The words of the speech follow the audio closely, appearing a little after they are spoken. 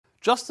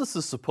Justice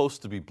is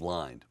supposed to be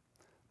blind,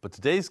 but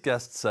today's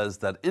guest says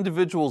that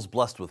individuals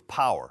blessed with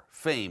power,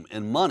 fame,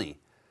 and money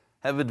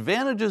have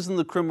advantages in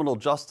the criminal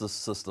justice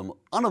system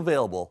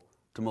unavailable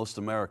to most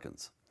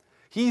Americans.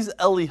 He's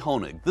Elie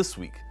Honig this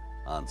week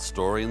on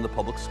Story in the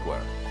Public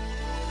Square.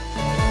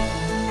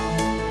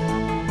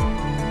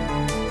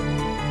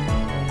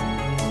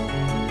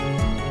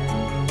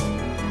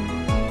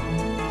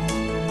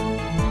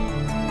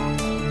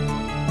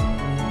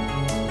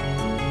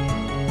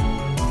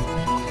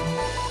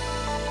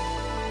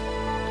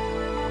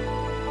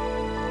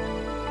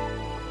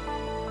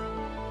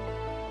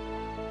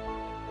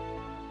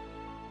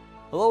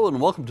 Hello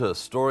and welcome to A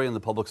Story in the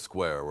Public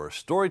Square, where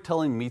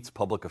storytelling meets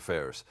public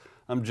affairs.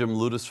 I'm Jim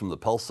Ludis from the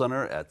Pell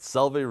Center at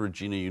Salve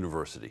Regina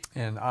University.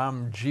 And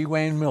I'm G.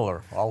 Wayne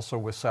Miller, also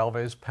with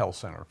Salve's Pell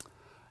Center.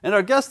 And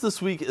our guest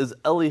this week is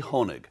Elie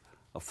Honig,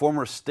 a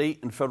former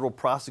state and federal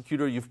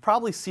prosecutor. You've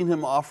probably seen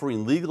him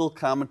offering legal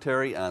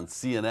commentary on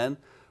CNN,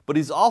 but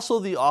he's also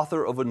the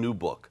author of a new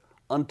book,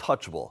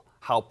 Untouchable: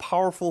 How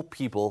Powerful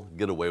People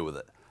Get Away with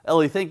It.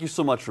 Elie, thank you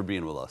so much for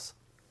being with us.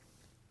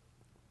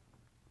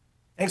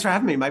 Thanks for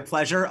having me. My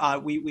pleasure.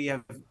 We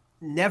have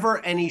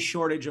never any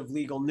shortage of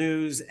legal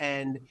news,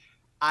 and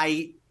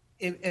I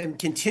am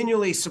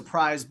continually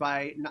surprised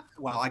by,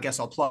 well, I guess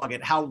I'll plug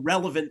it, how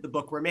relevant the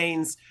book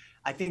remains.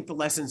 I think the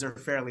lessons are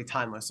fairly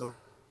timeless, so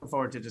look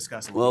forward to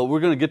discussing. Well, we're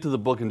going to get to the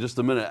book in just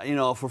a minute. You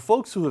know, for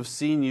folks who have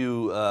seen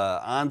you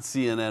on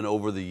CNN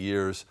over the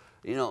years,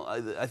 you know,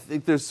 I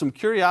think there's some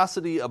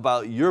curiosity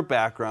about your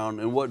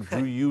background and what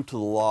drew you to the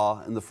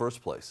law in the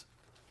first place.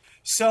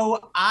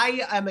 So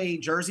I am a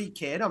Jersey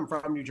kid. I'm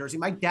from New Jersey.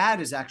 My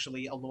dad is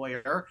actually a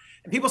lawyer.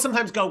 And people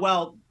sometimes go,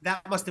 well,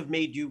 that must have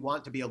made you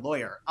want to be a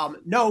lawyer.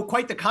 No,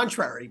 quite the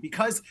contrary,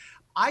 because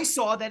I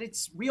saw that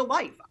it's real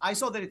life. I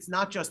saw that it's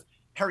not just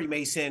Perry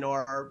Mason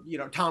or, you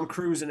know, Tom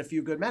Cruise and A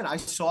Few Good Men. I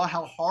saw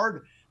how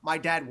hard my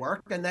dad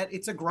worked and that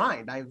it's a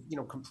grind. I have, you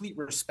know, complete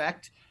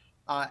respect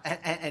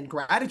and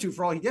gratitude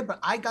for all he did, but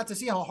I got to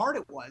see how hard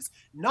it was.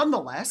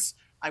 Nonetheless,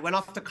 I went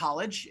off to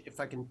college, if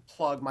I can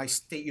plug my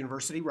state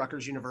university,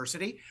 Rutgers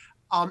University,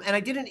 and I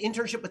did an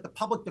internship with the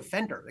public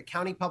defender, the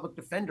county public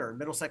defender in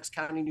Middlesex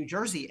County, New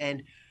Jersey,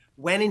 and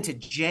went into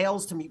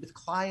jails to meet with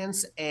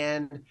clients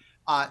and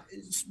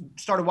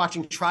started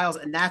watching trials.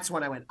 And that's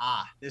when I went,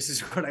 this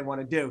is what I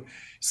want to do.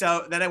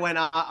 So then I went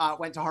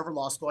to Harvard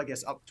Law School, I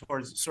guess up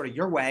towards sort of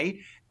your way,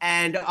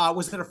 and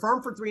was at a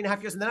firm for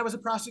 3.5 years. And then I was a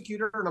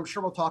prosecutor, and I'm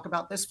sure we'll talk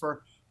about this,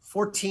 for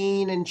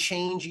 14 and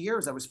change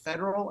years. I was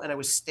federal and I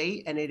was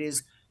state, and it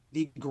is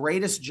the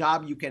greatest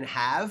job you can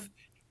have.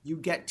 You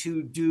get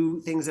to do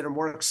things that are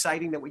more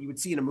exciting than what you would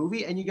see in a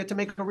movie, and you get to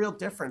make a real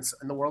difference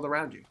in the world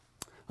around you.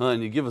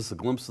 And you give us a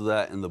glimpse of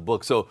that in the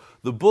book. So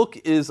the book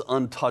is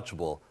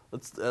Untouchable.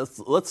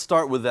 Let's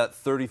start with that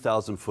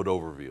 30,000-foot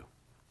overview.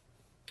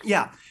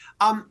 Yeah.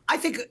 I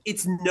think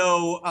it's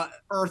no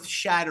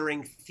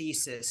earth-shattering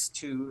thesis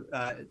to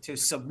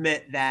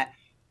submit that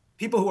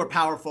people who are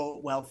powerful,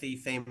 wealthy,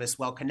 famous,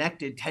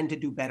 well-connected tend to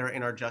do better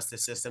in our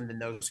justice system than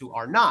those who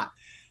are not.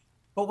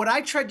 But what I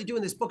tried to do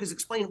in this book is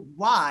explain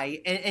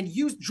why, and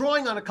use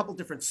drawing on a couple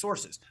different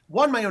sources.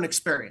 One, my own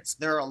experience.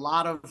 There are a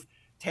lot of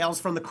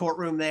tales from the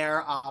courtroom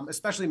there,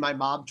 especially my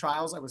mob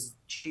trials. I was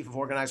chief of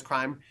organized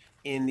crime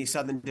in the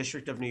Southern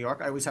District of New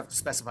York. I always have to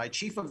specify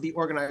chief of the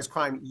organized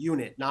crime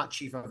unit, not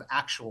chief of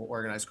actual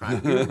organized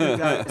crime.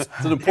 It's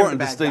an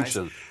important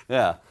distinction.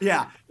 Guys.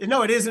 Yeah.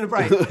 No, it isn't,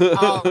 right.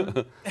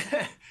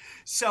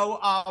 So,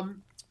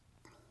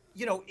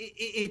 you know,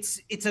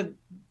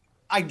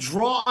 I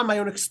draw on my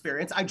own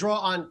experience. I draw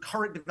on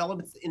current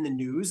developments in the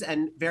news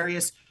and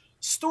various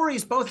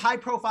stories, both high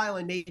profile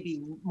and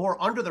maybe more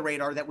under the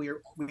radar, that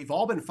we've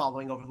all been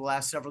following over the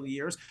last several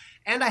years.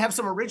 And I have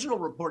some original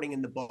reporting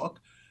in the book,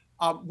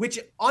 which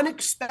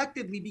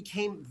unexpectedly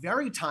became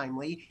very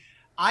timely.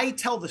 I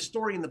tell the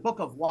story in the book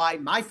of why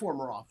my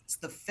former office,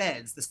 the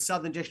feds, the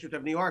Southern District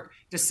of New York,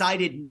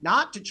 decided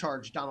not to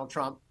charge Donald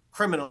Trump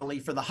criminally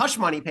for the hush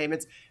money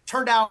payments.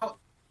 Turned out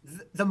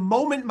the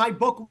moment my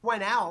book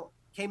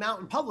came out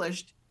and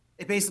published,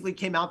 it basically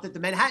came out that the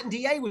Manhattan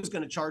DA was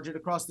going to charge it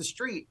across the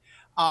street.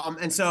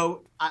 And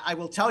so I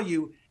will tell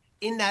you,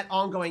 in that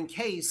ongoing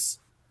case,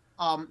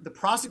 the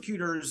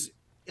prosecutors,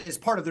 as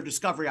part of their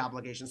discovery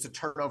obligations to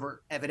turn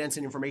over evidence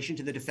and information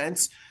to the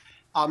defense,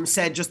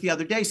 said just the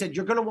other day,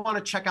 you're going to want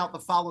to check out the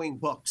following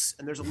books.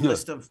 And there's a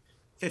list of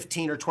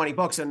 15 or 20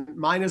 books, and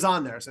mine is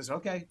on there. It says,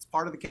 okay, it's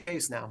part of the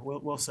case now.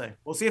 We'll see.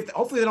 We'll see if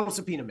hopefully they don't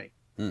subpoena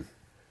me.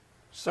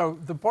 So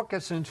the book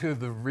gets into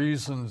the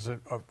reasons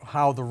of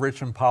how the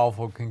rich and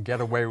powerful can get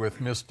away with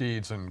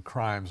misdeeds and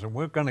crimes, and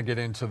we're going to get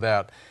into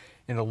that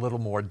in a little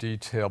more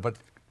detail. But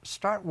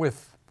start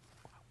with,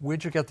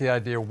 where'd you get the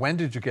idea? When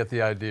did you get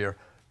the idea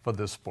for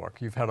this book?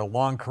 You've had a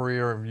long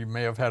career. You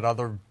may have had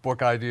other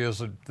book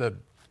ideas that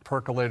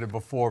percolated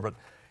before, but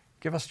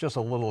give us just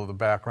a little of the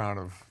background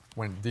of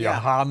when the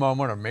aha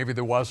moment, or maybe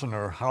there wasn't,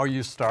 or how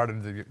you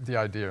started the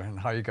idea and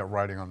how you got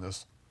writing on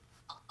this.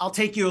 I'll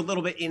take you a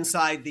little bit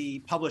inside the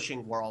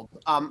publishing world.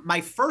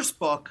 My first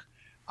book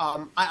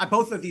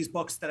Both of these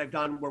books that I've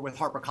done were with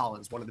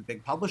HarperCollins, one of the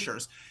big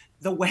publishers.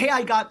 The way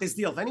I got this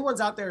deal, if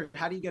anyone's out there,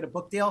 how do you get a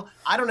book deal?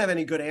 I don't have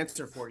any good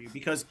answer for you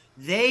because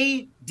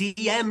they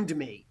DM'd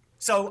me.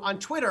 So on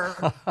Twitter,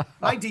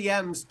 my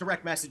DMs,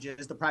 direct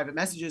messages, the private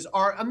messages,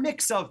 are a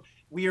mix of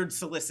weird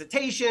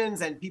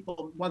solicitations and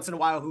people once in a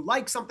while who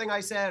like something I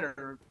said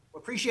or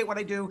appreciate what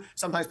I do.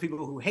 Sometimes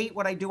people who hate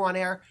what I do on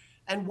air.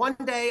 And one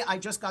day I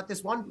just got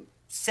this one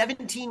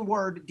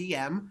 17-word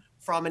DM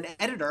from an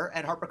editor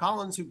at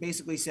HarperCollins who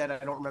basically said, I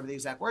don't remember the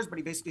exact words, but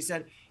he basically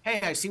said, hey,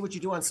 I see what you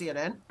do on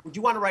CNN. Would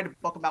you want to write a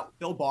book about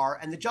Bill Barr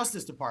and the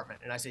Justice Department?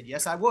 And I said,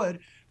 yes, I would.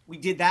 We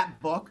did that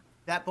book.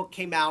 That book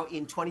came out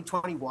in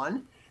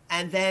 2021.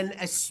 And then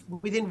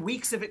within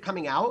weeks of it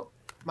coming out,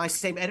 my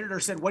same editor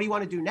said, what do you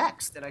want to do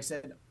next? And I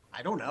said,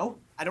 I don't know.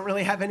 I don't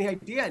really have any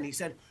idea. And he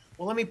said,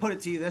 well, let me put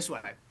it to you this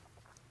way.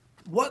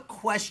 What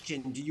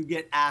question do you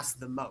get asked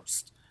the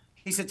most?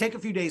 He said, take a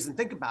few days and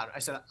think about it. I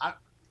said,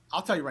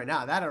 I'll tell you right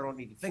now, that I don't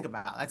need to think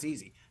about. That's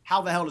easy.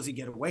 How the hell does he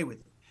get away with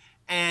it?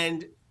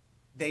 And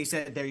they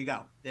said, there you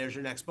go. There's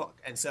your next book.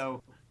 And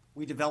so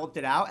we developed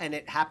it out and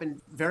it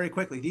happened very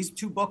quickly. These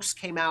two books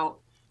came out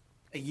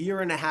a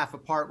year and a half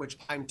apart, which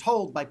I'm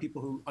told by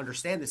people who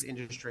understand this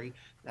industry,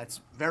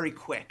 that's very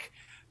quick.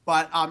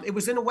 But it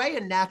was in a way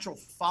a natural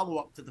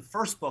follow-up to the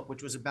first book,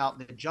 which was about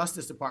the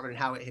Justice Department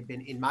and how it had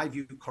been, in my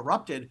view,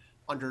 corrupted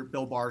under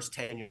Bill Barr's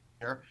tenure.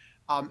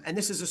 And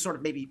this is a sort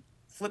of maybe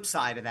flip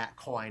side of that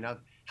coin of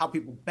how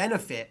people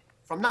benefit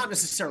from not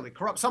necessarily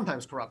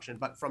sometimes corruption,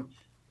 but from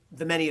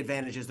the many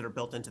advantages that are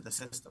built into the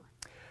system.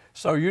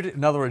 So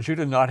in other words, you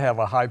did not have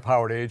a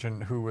high-powered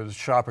agent who was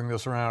shopping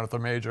this around at the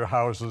major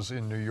houses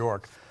in New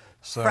York.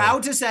 So.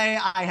 Proud to say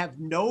I have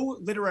no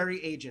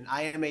literary agent.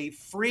 I am a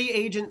free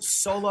agent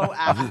solo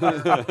actor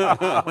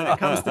when it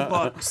comes to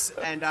books.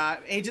 And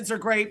agents are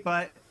great,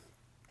 but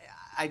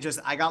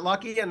I got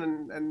lucky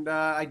and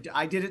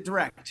I did it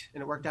direct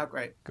and it worked out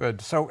great.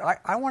 Good. So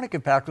I want to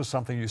get back to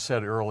something you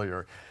said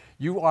earlier.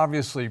 You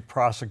obviously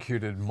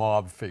prosecuted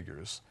mob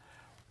figures.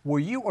 Were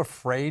you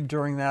afraid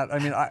during that? I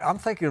mean, I'm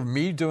thinking of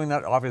me doing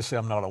that. Obviously,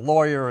 I'm not a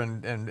lawyer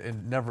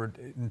and never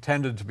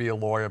intended to be a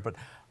lawyer, but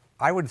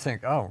I would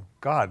think, oh,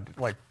 God,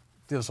 like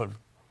there's a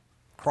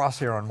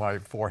crosshair on my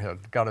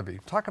forehead. Got to be.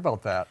 Talk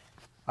about that.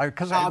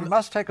 Because it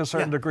must take a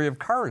certain degree of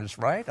courage,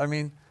 right? I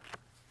mean.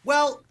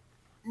 Well,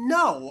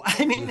 no.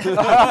 I mean. So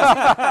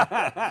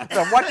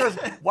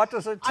what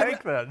does it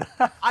take then?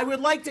 I would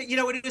like to,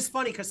 it is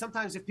funny because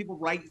sometimes if people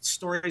write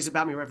stories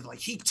about me, like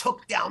he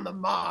took down the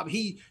mob,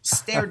 he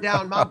stared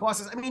down mob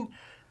bosses. I mean,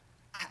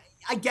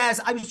 I guess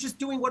I was just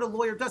doing what a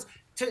lawyer does.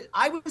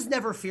 I was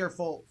never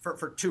fearful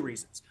for two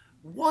reasons.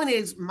 One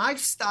is my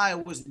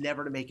style was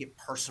never to make it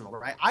personal,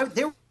 right?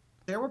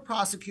 There were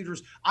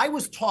prosecutors. I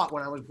was taught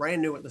when I was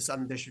brand new at the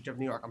Southern District of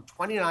New York. I'm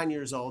 29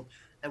 years old.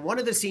 And one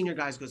of the senior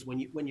guys goes, when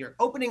you're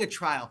opening a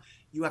trial,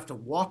 you have to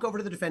walk over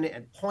to the defendant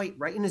and point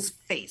right in his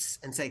face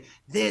and say,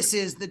 this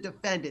is the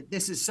defendant,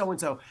 this is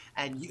so-and-so.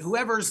 And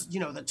whoever's,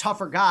 the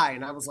tougher guy.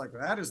 And I was like,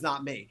 that is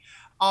not me.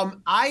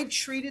 I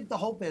treated the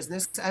whole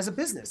business as a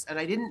business and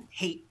I didn't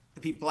hate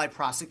the people I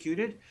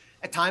prosecuted.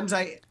 At times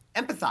I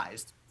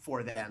empathized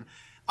for them.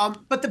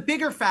 But the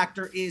bigger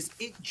factor is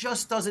it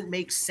just doesn't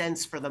make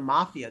sense for the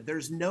mafia.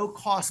 There's no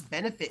cost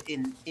benefit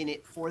in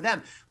it for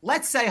them.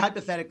 Let's say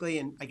hypothetically,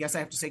 and I guess I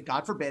have to say,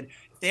 God forbid,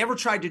 if they ever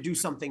tried to do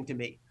something to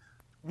me,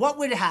 what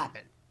would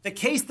happen? The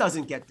case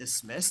doesn't get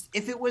dismissed.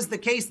 If it was the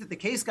case that the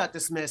case got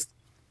dismissed,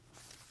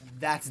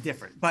 that's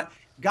different. But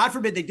God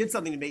forbid they did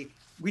something to me,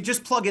 we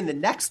just plug in the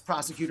next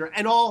prosecutor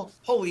and all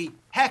holy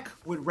heck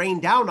would rain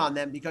down on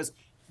them because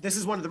this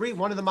is one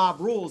of the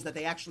mob rules that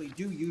they actually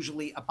do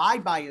usually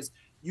abide by is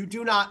you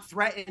do not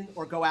threaten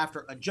or go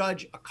after a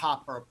judge, a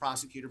cop, or a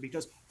prosecutor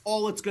because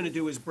all it's going to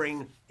do is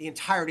bring the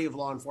entirety of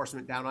law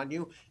enforcement down on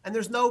you. And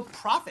there's no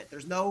profit.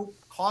 There's no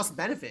cost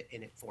benefit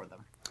in it for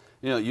them.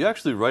 You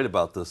actually write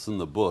about this in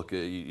the book.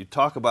 You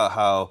talk about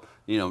how,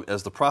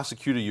 as the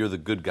prosecutor, you're the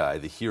good guy,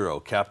 the hero,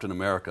 Captain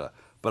America.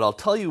 But I'll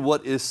tell you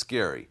what is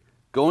scary.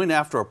 Going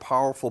after a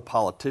powerful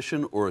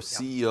politician or a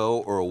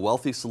CEO or a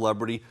wealthy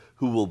celebrity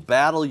who will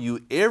battle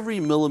you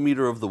every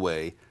millimeter of the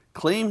way,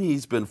 claim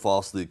he's been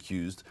falsely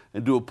accused,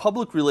 and do a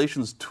public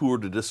relations tour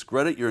to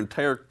discredit your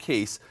entire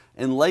case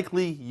and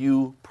likely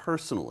you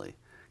personally.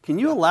 Can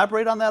you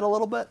elaborate on that a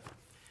little bit?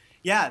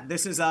 Yeah,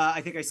 this is,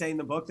 I think I say in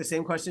the book, the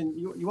same question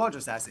you all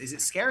just asked. Is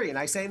it scary? And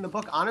I say in the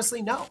book,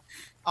 honestly, no.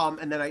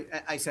 And then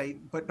I say,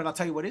 but I'll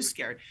tell you what is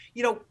scary.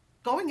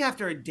 Going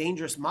after a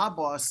dangerous mob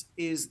boss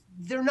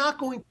they're not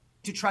going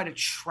to try to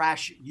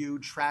trash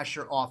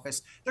your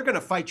office. They're going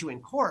to fight you in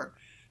court.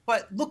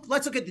 But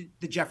let's look at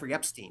the Jeffrey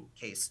Epstein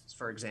case,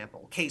 for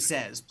example,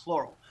 cases,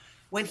 plural.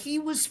 When he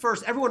was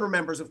first, everyone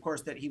remembers, of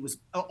course, that he was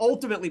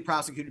ultimately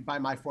prosecuted by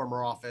my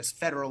former office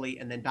federally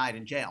and then died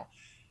in jail.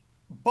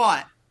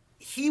 But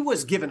he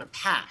was given a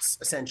pass,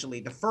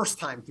 essentially, the first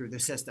time through the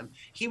system.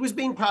 He was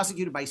being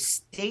prosecuted by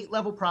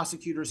state-level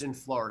prosecutors in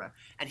Florida.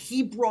 And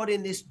he brought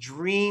in this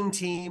dream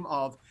team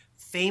of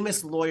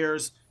famous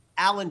lawyers,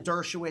 Alan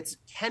Dershowitz,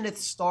 Kenneth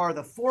Starr,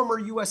 the former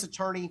U.S.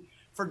 attorney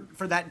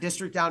for that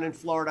district down in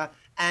Florida.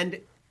 And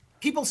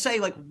people say,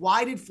 like,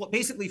 why did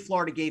basically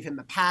Florida gave him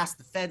a pass?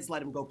 The feds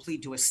let him go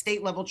plead to a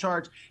state level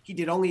charge. He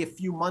did only a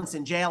few months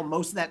in jail.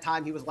 Most of that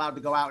time he was allowed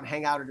to go out and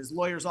hang out at his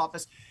lawyer's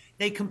office.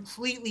 They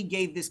completely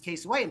gave this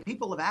case away. And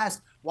people have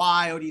asked,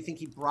 why? Oh, do you think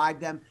he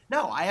bribed them?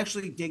 No, I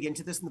actually dig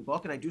into this in the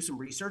book and I do some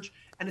research.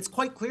 And it's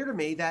quite clear to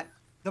me that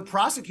the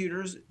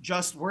prosecutors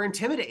just were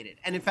intimidated.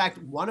 And in fact,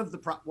 one of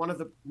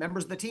the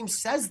members of the team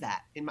says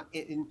that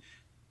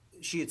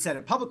she had said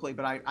it publicly,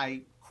 but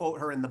I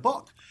quote her in the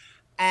book.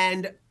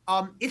 And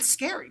it's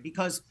scary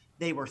because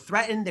they were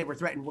threatened. They were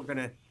threatened.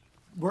 The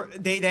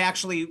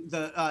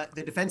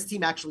defense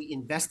team actually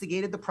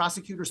investigated the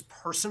prosecutors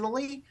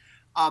personally.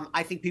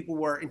 I think people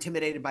were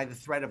intimidated by the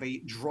threat of a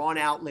drawn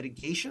out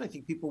litigation. I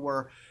think people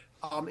were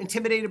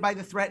intimidated by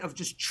the threat of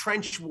just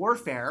trench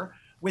warfare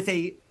with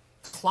a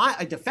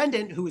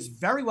defendant who is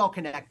very well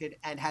connected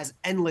and has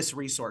endless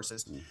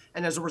resources.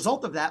 And as a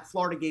result of that,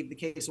 Florida gave the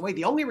case away.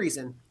 The only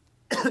reason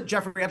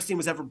Jeffrey Epstein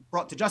was ever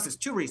brought to justice,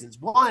 two reasons.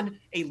 One,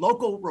 a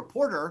local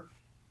reporter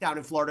down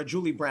in Florida,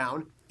 Julie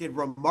Brown, did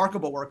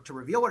remarkable work to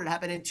reveal what had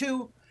happened. And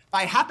two,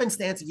 by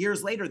happenstance,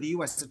 years later, the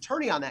U.S.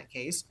 attorney on that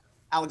case,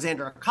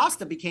 Alexander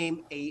Acosta,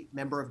 became a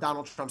member of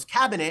Donald Trump's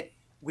cabinet,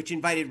 which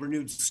invited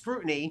renewed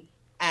scrutiny.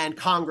 And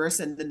Congress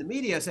and then the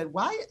media said,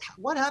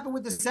 what happened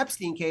with this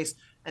Epstein case?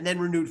 And then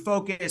renewed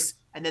focus.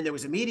 And then there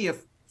was a media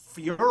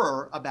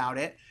furor about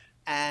it.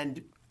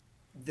 And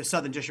the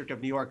Southern District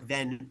of New York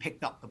then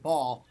picked up the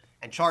ball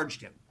and charged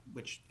him,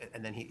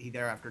 and then he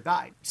thereafter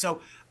died.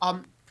 So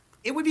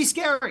it would be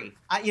scary.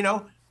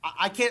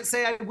 I can't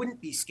say I wouldn't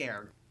be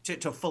scared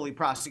to fully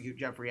prosecute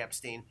Jeffrey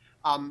Epstein.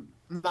 I'm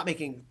not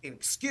making an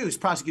excuse.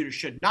 Prosecutors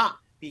should not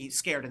be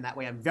scared in that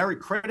way. I'm very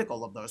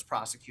critical of those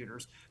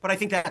prosecutors, but I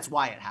think that's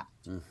why it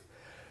happened.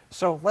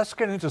 So let's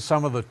get into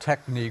some of the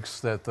techniques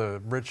that the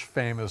rich,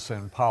 famous,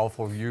 and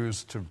powerful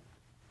use to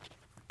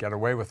get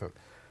away with it.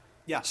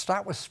 Yeah.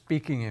 Start with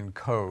speaking in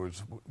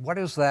codes. What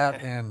is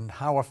that and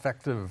how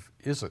effective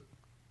is it?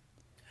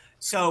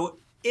 So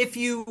if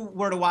you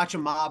were to watch a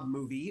mob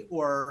movie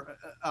or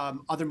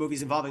other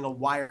movies involving a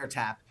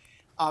wiretap,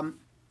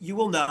 you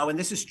will know, and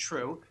this is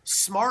true,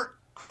 smart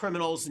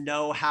criminals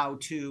know how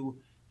to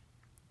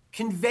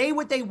convey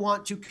what they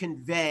want to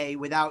convey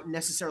without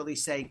necessarily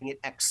saying it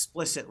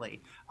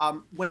explicitly.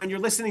 When you're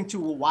listening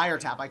to a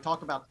wiretap, I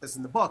talk about this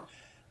in the book,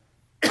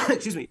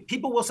 excuse me,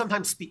 people will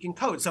sometimes speak in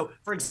code. So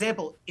for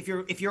example, if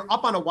you're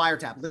up on a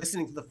wiretap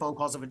listening to the phone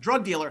calls of a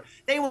drug dealer,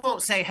 they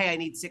won't say, hey, I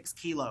need 6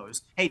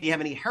 kilos. Hey, do you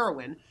have any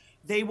heroin?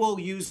 They will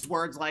use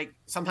words like,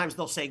 sometimes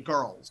they'll say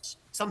girls.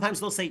 Sometimes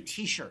they'll say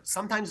t-shirts.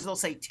 Sometimes they'll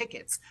say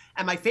tickets.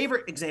 And my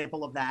favorite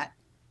example of that,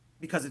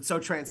 because it's so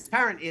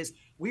transparent, is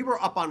we were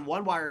up on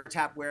one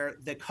wiretap where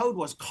the code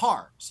was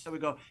cars. So we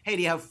go, hey,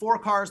 do you have 4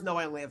 cars? No,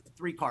 I only have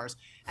 3 cars.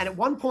 And at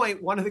one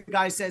point, one of the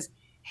guys says,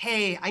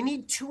 hey, I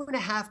need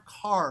 2.5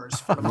 cars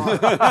for tomorrow.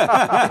 Okay,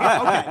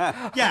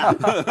 yeah,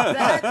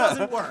 that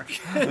doesn't work.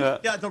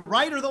 Yeah, the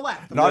right or the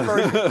left? Not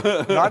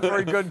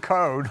very good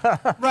code.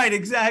 Right,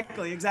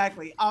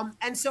 exactly.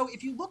 And so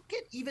if you look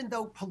at even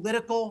though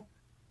political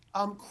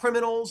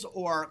criminals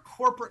or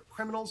corporate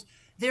criminals,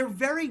 they're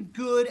very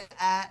good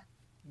at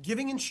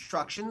giving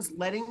instructions,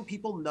 letting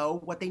people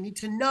know what they need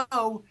to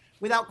know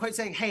without quite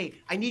saying, hey,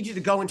 I need you to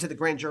go into the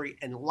grand jury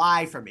and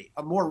lie for me.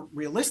 A more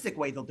realistic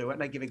way they'll do it,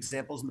 and I give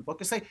examples in the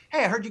book, is say,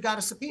 hey, I heard you got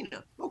a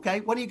subpoena. Okay,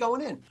 when are you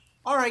going in?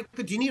 All right,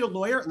 good. Do you need a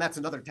lawyer? And that's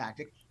another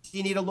tactic. Do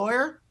you need a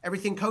lawyer?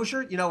 Everything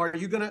kosher? We're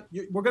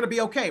going to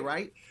be okay,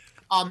 right?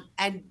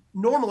 And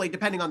normally,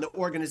 depending on the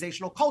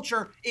organizational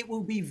culture, it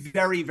will be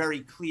very, very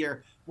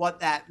clear what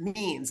that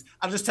means.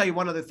 I'll just tell you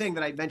one other thing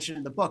that I mentioned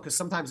in the book, because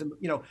sometimes,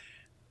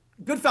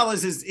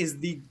 Goodfellas is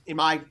the, in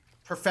my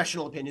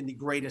professional opinion, the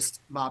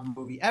greatest mob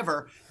movie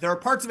ever. There are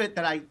parts of it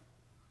that I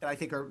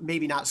think are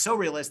maybe not so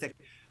realistic,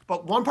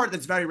 but one part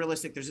that's very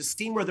realistic, there's a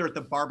scene where they're at the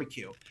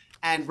barbecue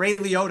and Ray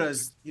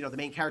Liotta's, the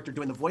main character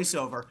doing the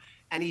voiceover.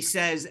 And he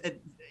says,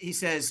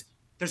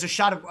 there's a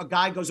shot of a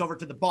guy goes over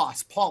to the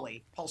boss, Paul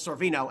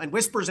Sorvino, and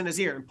whispers in his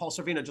ear, and Paul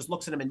Sorvino just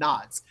looks at him and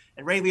nods.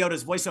 And Ray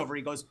Liotta's voiceover,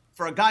 he goes,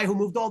 for a guy who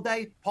moved all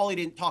day, Paulie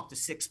didn't talk to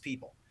 6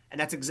 people. And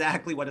that's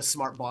exactly what a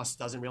smart boss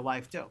does in real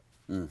life too.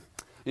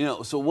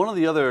 So one of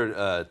the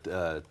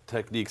other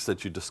techniques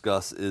that you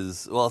discuss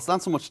is, well, it's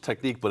not so much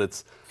technique, but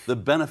it's the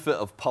benefit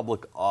of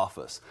public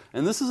office.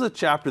 And this is a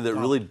chapter that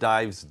really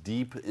dives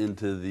deep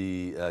into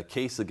the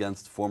case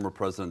against former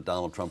President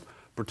Donald Trump,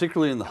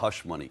 particularly in the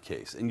hush money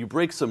case. And you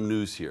break some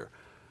news here.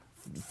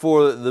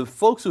 For the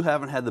folks who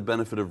haven't had the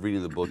benefit of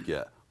reading the book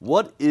yet,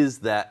 what is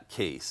that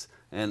case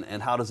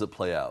and how does it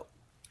play out?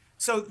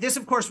 So this,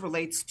 of course,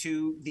 relates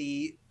to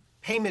the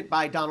payment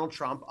by Donald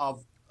Trump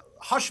of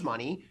hush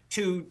money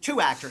to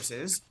 2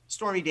 actresses,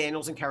 Stormy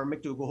Daniels and Karen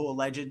McDougal, who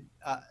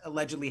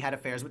allegedly had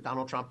affairs with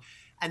Donald Trump,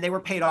 and they were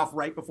paid off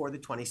right before the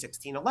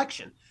 2016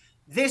 election.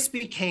 This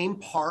became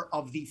part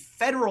of the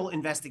federal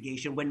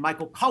investigation when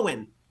Michael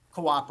Cohen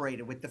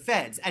cooperated with the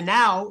feds, and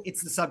now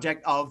it's the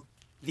subject of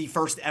the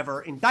first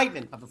ever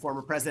indictment of the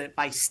former president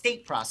by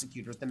state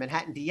prosecutors, the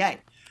Manhattan DA.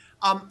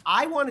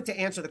 I wanted to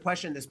answer the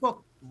question in this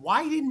book,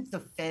 why didn't the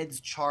feds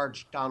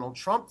charge Donald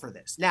Trump for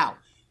this? Now,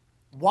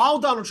 while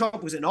Donald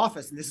Trump was in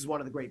office, and this is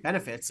one of the great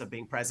benefits of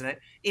being president,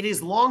 it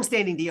is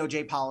longstanding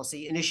DOJ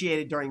policy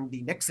initiated during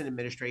the Nixon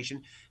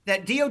administration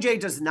that DOJ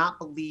does not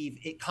believe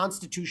it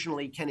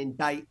constitutionally can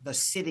indict the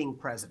sitting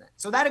president.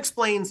 So that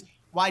explains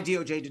why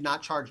DOJ did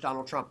not charge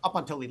Donald Trump up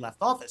until he left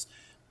office.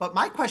 But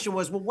my question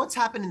was, well, what's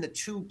happened in the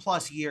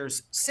 2+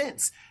 years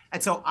since?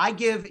 And so I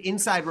give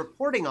inside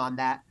reporting on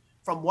that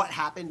from what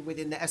happened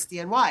within the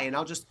SDNY.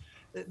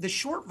 And the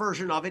short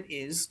version of it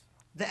is,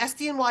 the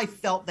SDNY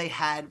felt they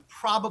had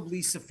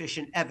probably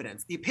sufficient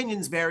evidence. The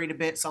opinions varied a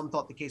bit. Some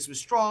thought the case was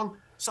strong.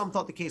 Some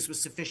thought the case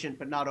was sufficient,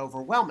 but not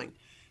overwhelming.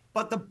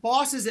 But the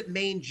bosses at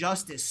Main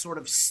Justice sort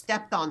of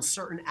stepped on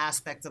certain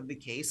aspects of the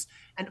case.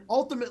 And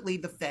ultimately,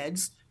 the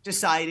feds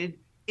decided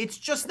it's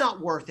just not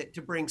worth it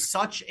to bring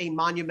such a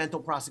monumental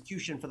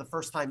prosecution for the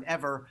first time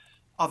ever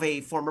of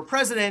a former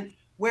president,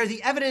 where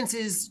the evidence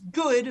is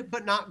good,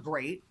 but not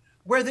great,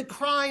 where the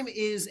crime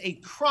is a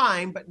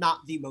crime, but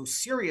not the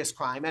most serious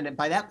crime, and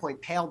by that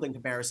point paled in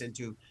comparison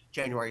to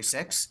January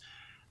 6th,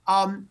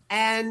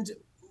 and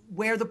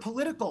where the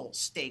political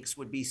stakes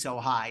would be so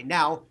high.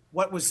 Now,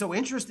 what was so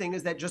interesting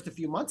is that just a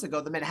few months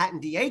ago, the Manhattan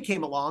DA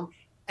came along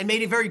and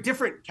made a very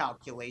different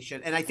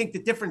calculation. And I think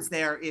the difference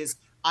there is,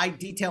 I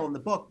detail in the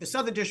book, the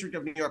Southern District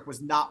of New York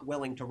was not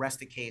willing to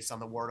rest a case on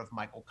the word of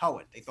Michael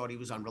Cohen. They thought he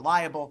was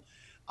unreliable.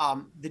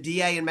 The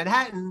DA in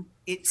Manhattan,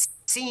 it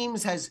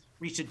seems, has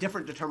reached a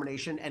different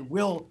determination and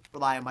will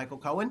rely on Michael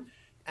Cohen.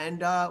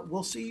 And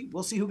we'll see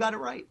who got it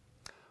right.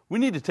 We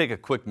need to take a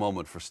quick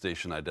moment for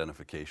station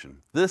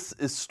identification. This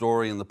is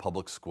Story in the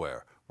Public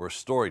Square, where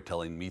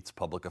storytelling meets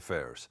public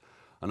affairs.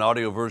 An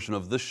audio version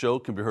of this show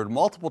can be heard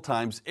multiple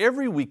times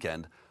every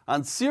weekend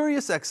on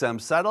SiriusXM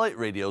satellite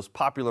radio's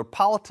popular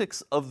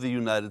Politics of the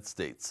United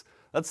States.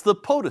 That's the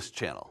POTUS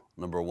channel,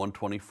 number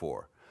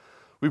 124.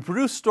 We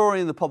produce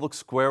Story in the Public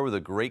Square with a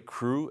great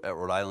crew at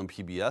Rhode Island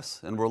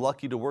PBS, and we're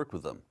lucky to work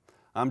with them.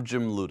 I'm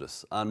Jim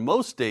Ludis. On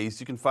most days,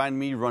 you can find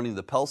me running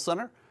the Pell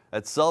Center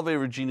at Salve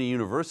Regina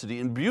University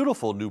in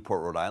beautiful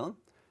Newport, Rhode Island.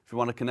 If you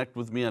want to connect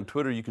with me on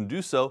Twitter, you can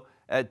do so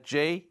at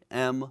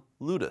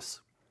JMLudis.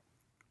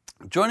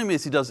 Joining me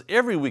as he does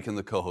every week in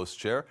the co-host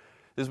chair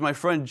is my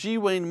friend G.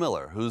 Wayne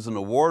Miller, who's an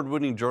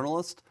award-winning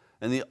journalist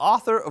and the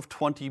author of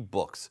 20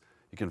 books.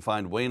 You can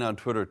find Wayne on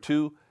Twitter,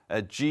 too,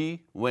 at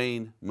G.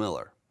 Wayne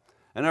Miller.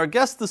 And our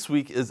guest this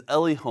week is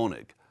Elie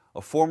Honig,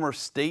 a former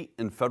state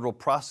and federal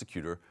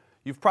prosecutor.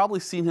 You've probably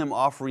seen him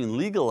offering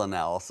legal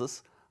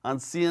analysis on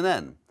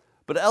CNN.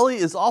 But Elie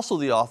is also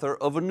the author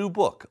of a new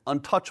book,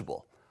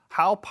 Untouchable: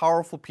 How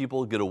Powerful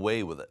People Get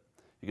Away with It.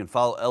 You can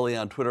follow Elie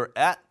on Twitter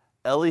at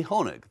Elie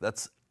Honig.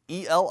 That's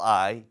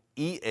ELIEHONIG.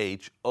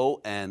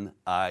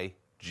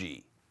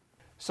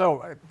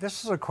 So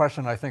this is a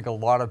question I think a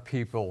lot of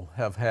people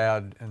have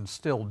had and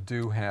still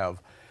do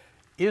have.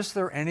 Is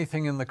there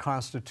anything in the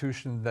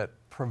Constitution that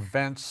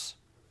prevents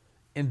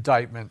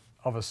indictment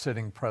of a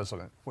sitting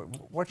president?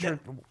 What's your...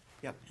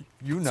 Yep.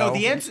 You know. So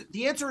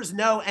the answer is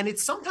no, and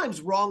it's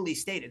sometimes wrongly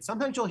stated.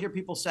 Sometimes you'll hear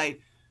people say,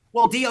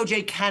 well,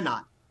 DOJ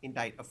cannot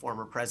indict a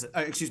former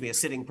president, a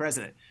sitting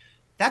president.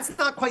 That's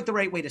not quite the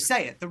right way to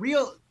say it. The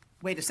real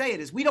way to say it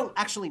is we don't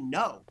actually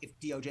know if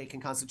DOJ can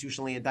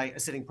constitutionally indict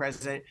a sitting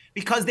president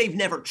because they've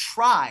never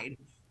tried,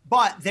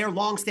 but their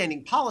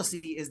longstanding policy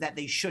is that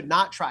they should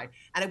not try.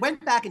 And I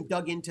went back and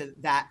dug into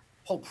that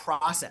whole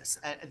process.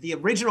 The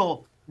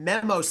original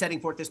memo setting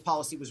forth this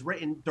policy was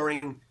written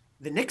during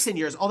the Nixon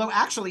years, although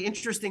actually,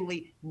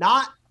 interestingly,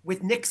 not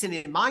with Nixon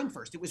in mind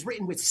first. It was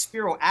written with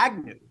Spiro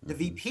Agnew, the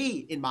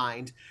VP, in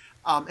mind.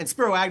 And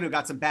Spiro Agnew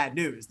got some bad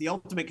news. The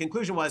ultimate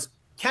conclusion was,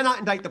 cannot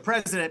indict the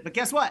president, but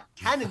guess what?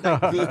 Can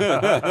indict the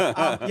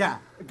president. Yeah,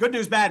 good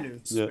news, bad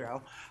news,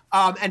 Spiro.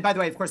 And by the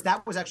way, of course,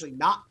 that was actually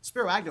not,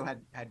 Spiro Agnew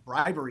had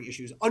bribery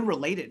issues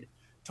unrelated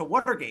to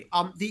Watergate.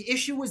 The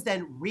issue was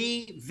then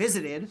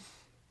revisited,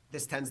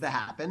 this tends to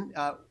happen,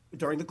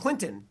 during the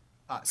Clinton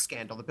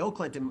scandal, the Bill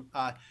Clinton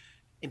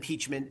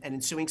impeachment and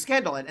ensuing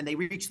scandal, and they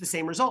reached the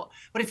same result.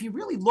 But if you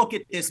really look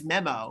at this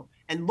memo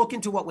and look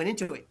into what went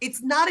into it,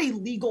 it's not a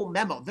legal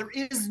memo. There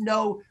is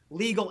no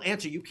legal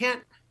answer. You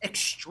can't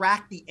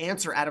extract the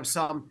answer out of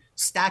some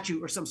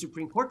statute or some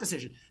Supreme Court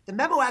decision. The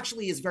memo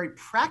actually is very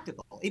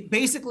practical. It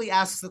basically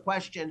asks the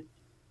question,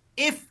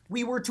 if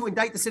we were to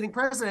indict the sitting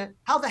president,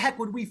 how the heck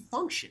would we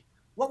function?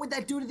 What would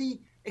that do to the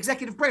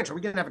executive branch? Are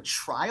we going to have a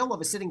trial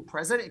of a sitting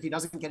president if he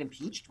doesn't get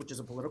impeached, which is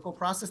a political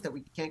process that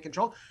we can't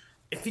control?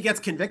 If he gets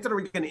convicted, are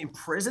we going to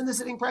imprison the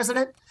sitting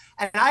president?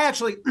 And I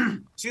actually,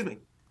 excuse me,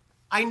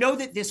 I know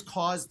that this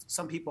caused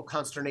some people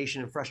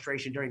consternation and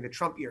frustration during the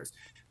Trump years,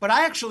 but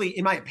I actually,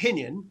 in my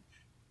opinion,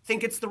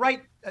 think it's the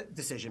right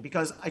decision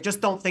because I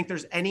just don't think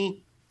there's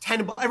any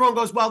tenable. Everyone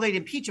goes, well, they'd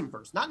impeach him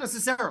first. Not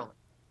necessarily,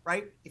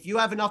 right? If you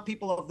have enough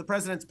people of the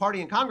president's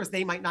party in Congress,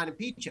 they might not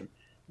impeach him.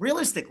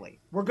 Realistically,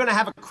 we're going to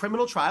have a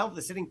criminal trial of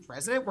the sitting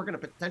president. We're going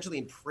to potentially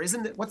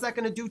imprison. What's that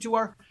going to do to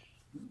our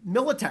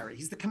military?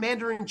 He's the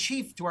commander in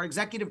chief to our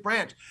executive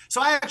branch.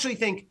 So I actually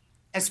think,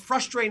 as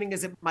frustrating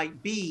as it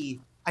might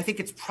be I think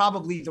it's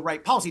probably the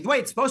right policy. The way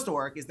it's supposed to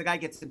work is the guy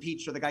gets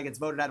impeached or the guy gets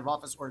voted out of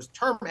office or his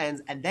term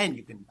ends, and then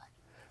you can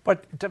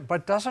indict.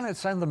 But doesn't it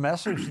send the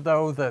message,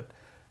 though, that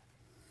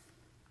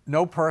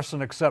no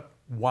person except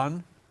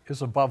one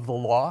is above the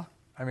law?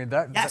 I mean,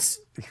 yes.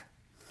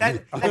 That's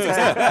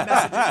exactly the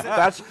message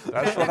it sends.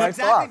 That's what I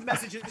thought. The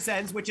message it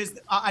sends, which is,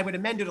 I would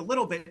amend it a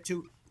little bit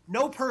to,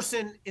 no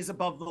person is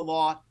above the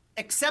law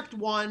except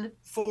one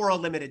for a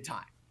limited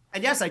time.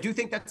 And yes, I do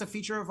think that's a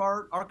feature of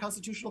our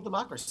constitutional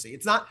democracy.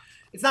 It's not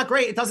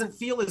great. It doesn't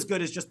feel as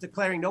good as just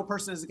declaring no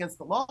person is against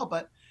the law.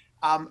 But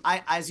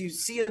as you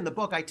see in the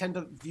book, I tend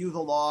to view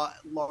the law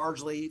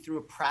largely through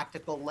a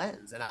practical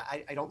lens. And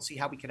I don't see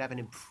how we could have an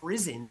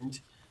imprisoned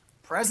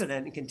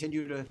president and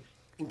continue to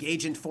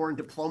engage in foreign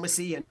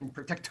diplomacy and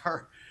protect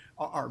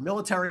our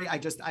military. I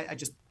just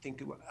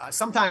think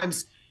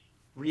sometimes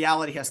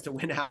reality has to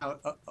win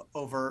out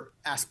over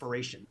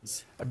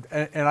aspirations.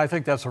 And I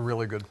think that's a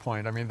really good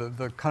point. I mean,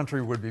 the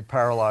country would be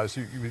paralyzed.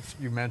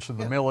 You mentioned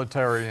the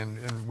military,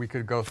 and we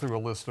could go through a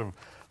list of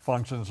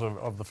functions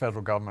of the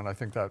federal government. I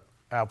think that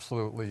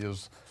absolutely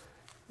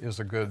is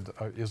a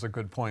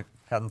good point.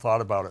 Hadn't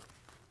thought about it.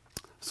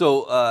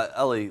 So,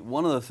 Elie,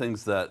 one of the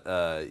things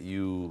that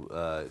you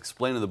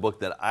explain in the book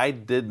that I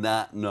did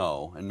not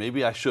know, and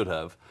maybe I should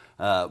have,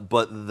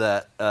 but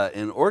that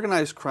in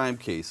organized crime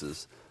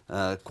cases,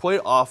 quite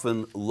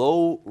often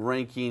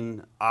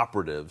low-ranking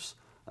operatives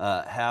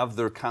have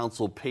their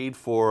counsel paid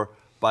for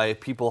by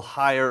people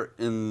higher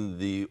in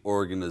the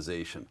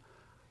organization.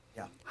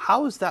 Yeah.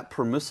 How is that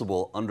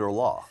permissible under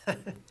law?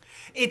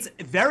 It's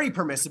very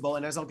permissible,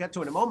 and as I'll get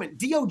to in a moment,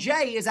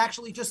 DOJ is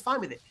actually just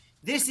fine with it.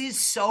 This is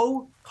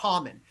so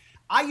common.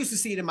 I used to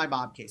see it in my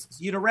mob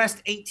cases. You'd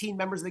arrest 18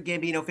 members of the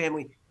Gambino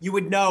family. You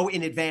would know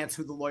in advance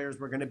who the lawyers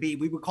were going to be.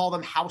 We would call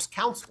them house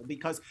counsel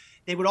because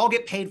they would all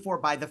get paid for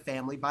by the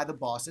family, by the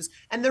bosses.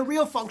 And their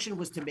real function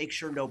was to make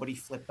sure nobody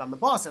flipped on the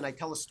boss. And I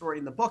tell a story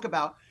in the book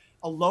about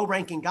a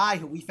low-ranking guy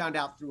who we found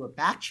out through a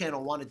back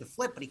channel wanted to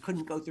flip, but he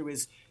couldn't go through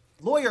his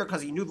lawyer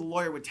because he knew the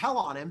lawyer would tell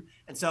on him.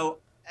 And so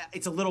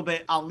it's a little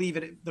bit, I'll leave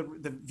it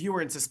the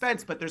viewer in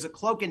suspense, but there's a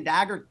cloak and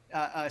dagger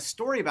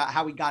story about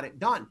how he got it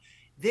done.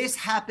 This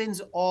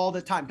happens all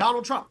the time.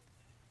 Donald Trump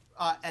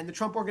and the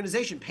Trump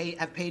organization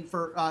have paid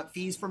for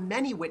fees for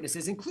many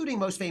witnesses, including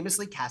most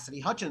famously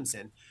Cassidy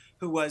Hutchinson,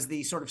 who was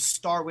the sort of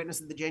star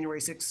witness at the January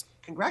 6th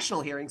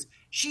congressional hearings.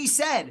 She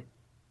said,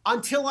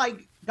 until I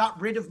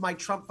got rid of my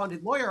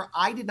Trump-funded lawyer,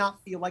 I did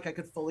not feel like I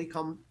could fully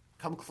come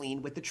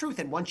clean with the truth.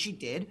 And once she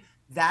did,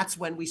 that's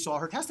when we saw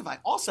her testify.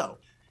 Also,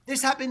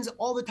 this happens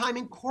all the time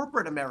in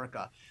corporate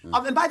America.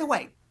 And by the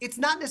way, it's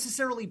not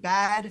necessarily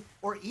bad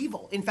or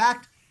evil. In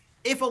fact,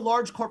 if a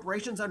large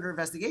corporation's under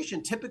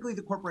investigation, typically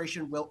the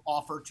corporation will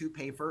offer to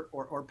pay for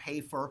or pay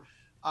for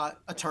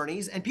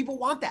attorneys. And people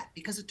want that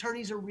because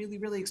attorneys are really,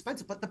 really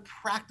expensive. But the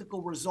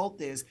practical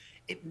result is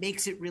it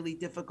makes it really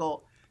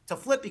difficult to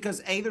flip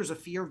because A, there's a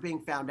fear of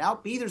being found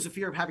out. B, there's a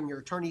fear of having your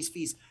attorney's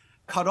fees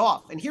cut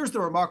off. And here's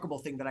the remarkable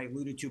thing that I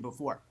alluded to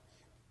before.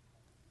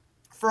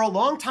 For a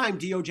long time,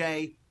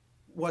 DOJ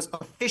was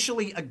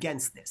officially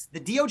against this. The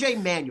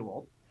DOJ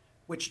manual,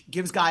 which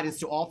gives guidance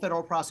to all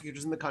federal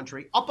prosecutors in the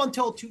country, up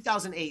until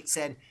 2008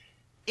 said,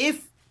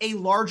 if a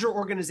larger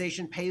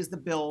organization pays the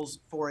bills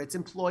for its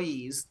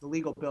employees, the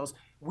legal bills,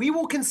 we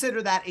will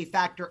consider that a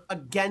factor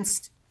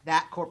against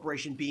that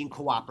corporation being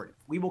cooperative.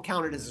 We will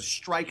count it as a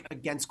strike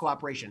against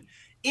cooperation.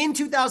 In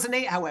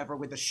 2008, however,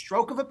 with a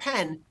stroke of a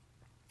pen,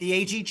 the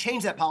AG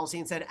changed that policy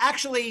and said,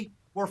 actually,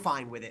 we're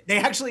fine with it. They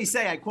actually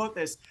say, I quote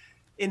this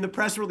in the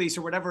press release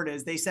or whatever it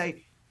is, they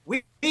say,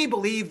 we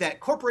believe that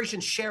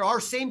corporations share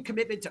our same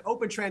commitment to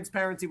open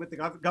transparency with the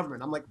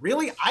government. I'm like,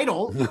 really? I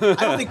don't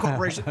think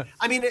corporations.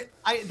 I mean,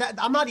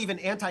 I'm not even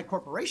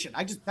anti-corporation.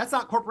 That's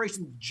not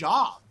corporation's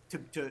job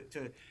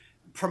to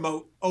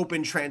promote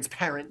open,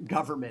 transparent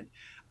government.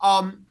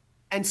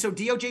 And so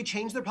DOJ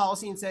changed their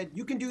policy and said,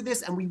 you can do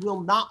this and we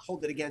will not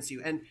hold it against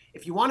you. And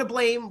if you want to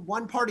blame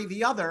one party or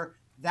the other,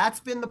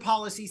 that's been the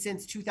policy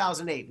since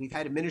 2008. We've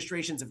had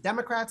administrations of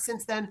Democrats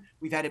since then.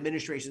 We've had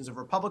administrations of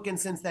Republicans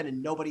since then,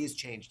 and nobody has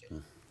changed it.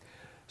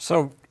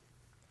 So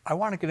I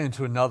want to get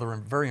into another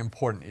very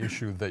important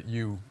issue that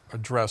you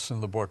address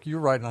in the book. You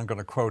write, and I'm going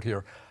to quote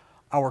here,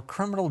 our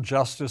criminal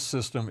justice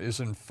system is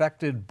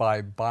infected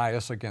by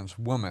bias against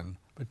women,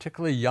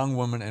 particularly young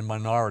women and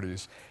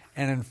minorities,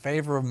 and in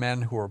favor of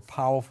men who are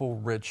powerful,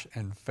 rich,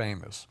 and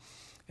famous.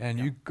 And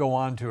you go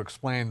on to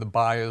explain the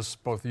bias,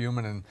 both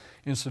human and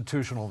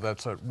institutional,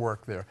 that's at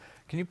work there.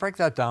 Can you break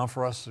that down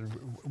for us?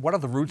 What are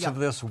the roots of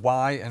this,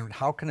 why, and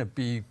how can it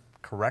be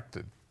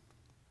corrected?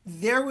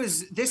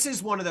 This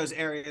is one of those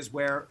areas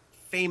where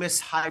famous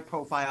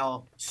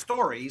high-profile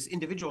stories,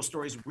 individual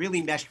stories,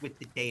 really meshed with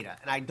the data.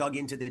 And I dug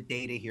into the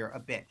data here a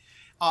bit.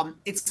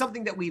 It's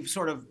something that we've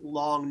sort of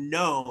long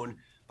known,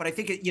 but I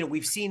think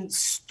we've seen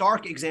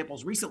stark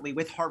examples recently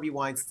with Harvey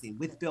Weinstein,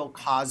 with Bill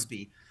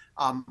Cosby,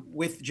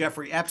 with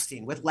Jeffrey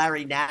Epstein, with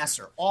Larry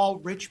Nassar, all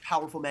rich,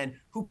 powerful men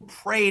who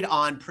preyed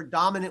on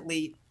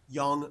predominantly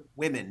young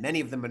women,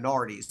 many of them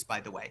minorities, by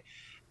the way.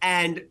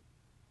 And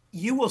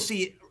you will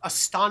see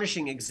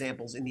astonishing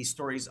examples in these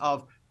stories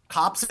of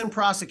cops and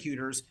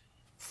prosecutors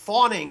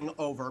bending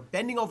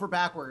over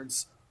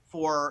backwards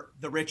for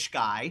the rich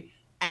guy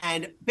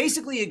and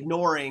basically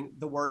ignoring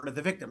the word of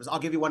the victims. I'll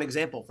give you one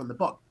example from the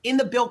book. In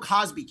the Bill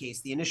Cosby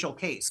case, the initial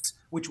case,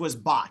 which was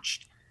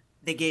botched,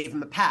 they gave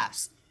him a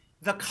pass.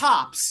 The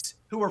cops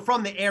who were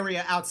from the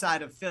area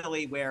outside of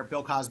Philly where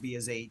Bill Cosby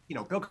is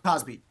Bill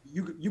Cosby,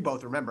 you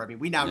both remember. I mean,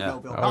 we now know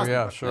Bill Cosby. Oh,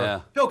 yeah, sure.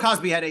 Yeah. Bill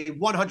Cosby had a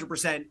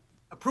 100%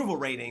 approval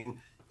rating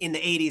in the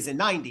 80s and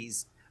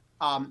 90s.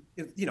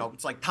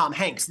 It's like Tom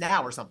Hanks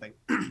now or something.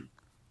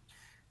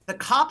 The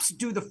cops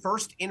do the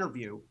first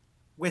interview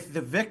with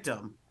the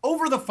victim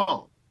over the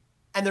phone,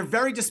 and they're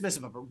very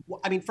dismissive of her.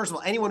 I mean, first of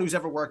all, anyone who's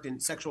ever worked in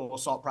sexual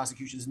assault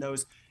prosecutions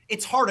knows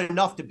it's hard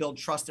enough to build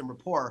trust and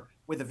rapport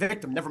with a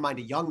victim, never mind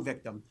a young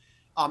victim,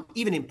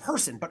 even in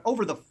person. But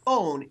over the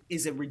phone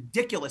is a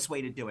ridiculous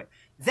way to do it.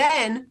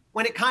 Then,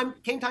 when it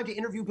came time to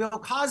interview Bill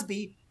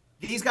Cosby,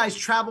 these guys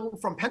traveled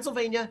from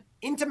Pennsylvania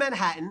into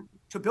Manhattan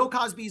to Bill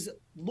Cosby's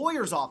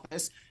lawyer's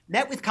office,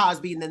 met with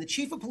Cosby, and then the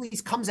chief of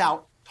police comes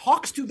out,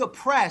 talks to the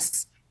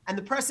press, and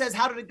the press says,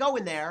 "How did it go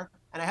in there?"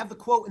 And I have the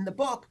quote in the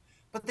book,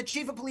 but the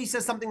chief of police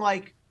says something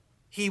like,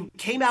 "He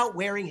came out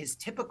wearing his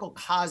typical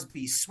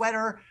Cosby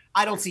sweater.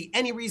 I don't see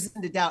any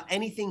reason to doubt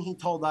anything he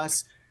told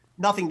us.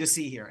 Nothing to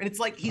see here." And it's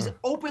like he's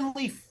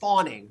openly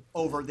fawning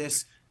over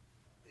this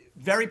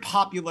very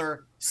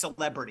popular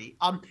celebrity.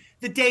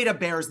 The data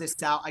bears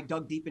this out. I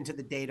dug deep into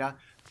the data.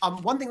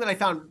 One thing that I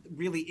found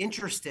really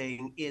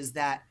interesting is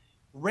that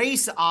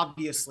race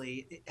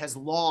obviously has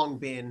long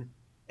been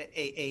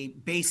a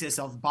basis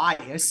of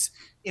bias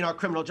in our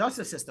criminal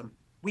justice system.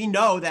 We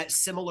know that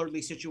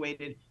similarly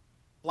situated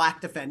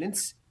Black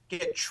defendants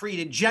get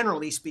treated,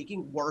 generally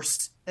speaking,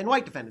 worse than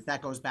white defendants.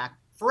 That goes back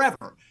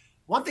forever.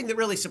 One thing that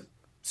really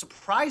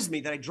surprised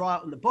me that I draw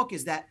out in the book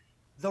is that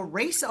the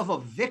race of a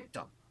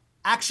victim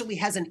actually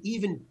has an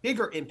even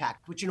bigger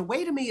impact, which in a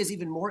way to me is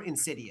even more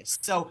insidious.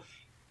 So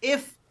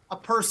if a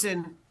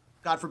person,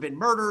 God forbid,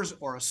 murders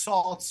or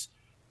assaults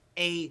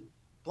a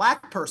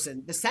Black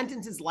person, the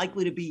sentence is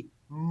likely to be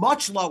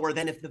much lower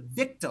than if the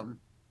victim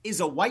is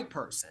a white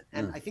person.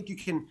 And I think you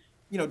can,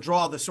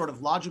 draw the sort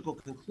of logical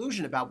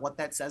conclusion about what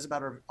that says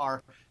about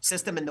our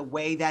system and the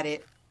way that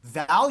it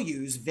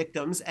values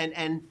victims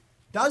and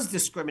does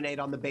discriminate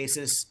on the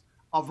basis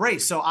of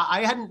race. So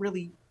I hadn't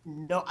really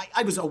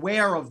I was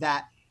aware of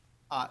that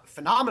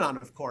phenomenon,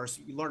 of course.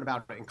 You learn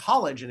about it in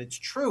college and it's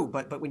true,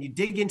 but when you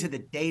dig into the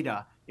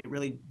data, it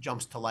really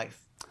jumps to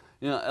life.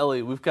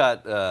 Elie, we've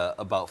got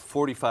about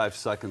 45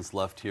 seconds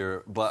left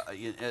here, but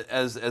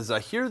as I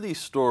hear these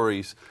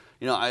stories,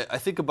 I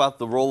think about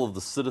the role of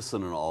the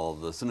citizen in all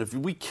of this. And if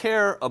we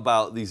care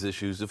about these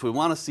issues, if we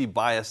want to see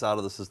bias out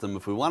of the system,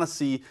 if we want to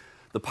see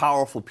the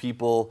powerful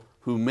people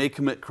who may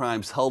commit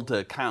crimes held to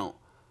account,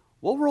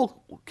 what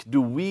role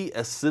do we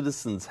as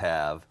citizens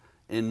have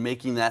in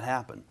making that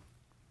happen?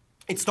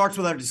 It starts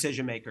with our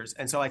decision makers.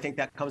 And so I think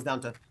that comes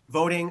down to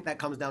voting, that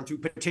comes down to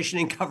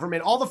petitioning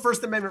government, all the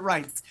First Amendment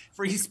rights,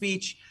 free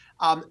speech,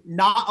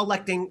 not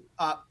electing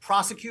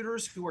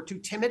prosecutors who are too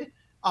timid,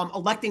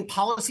 electing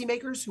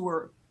policymakers who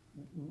are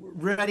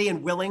ready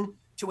and willing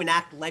to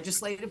enact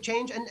legislative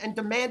change, and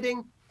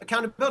demanding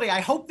accountability.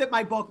 I hope that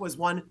my book was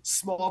one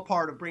small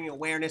part of bringing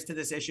awareness to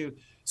this issue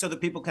so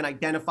that people can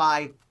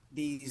identify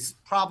these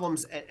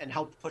problems and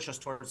help push us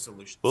towards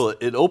solutions. Well,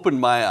 it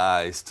opened my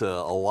eyes to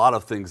a lot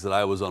of things that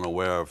I was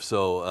unaware of.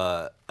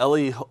 So,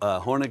 Elie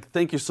Honig,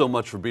 thank you so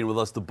much for being with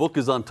us. The book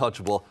is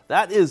Untouchable.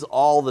 That is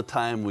all the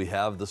time we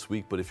have this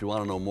week, but if you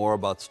want to know more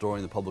about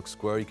Storing the Public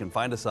Square, you can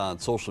find us on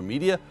social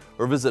media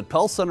or visit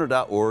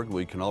pellcenter.org,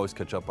 where you can always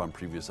catch up on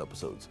previous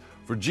episodes.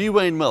 For G.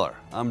 Wayne Miller,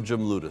 I'm Jim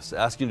Ludis,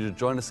 asking you to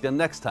join us again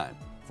next time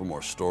for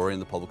more Storing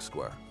the Public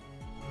Square.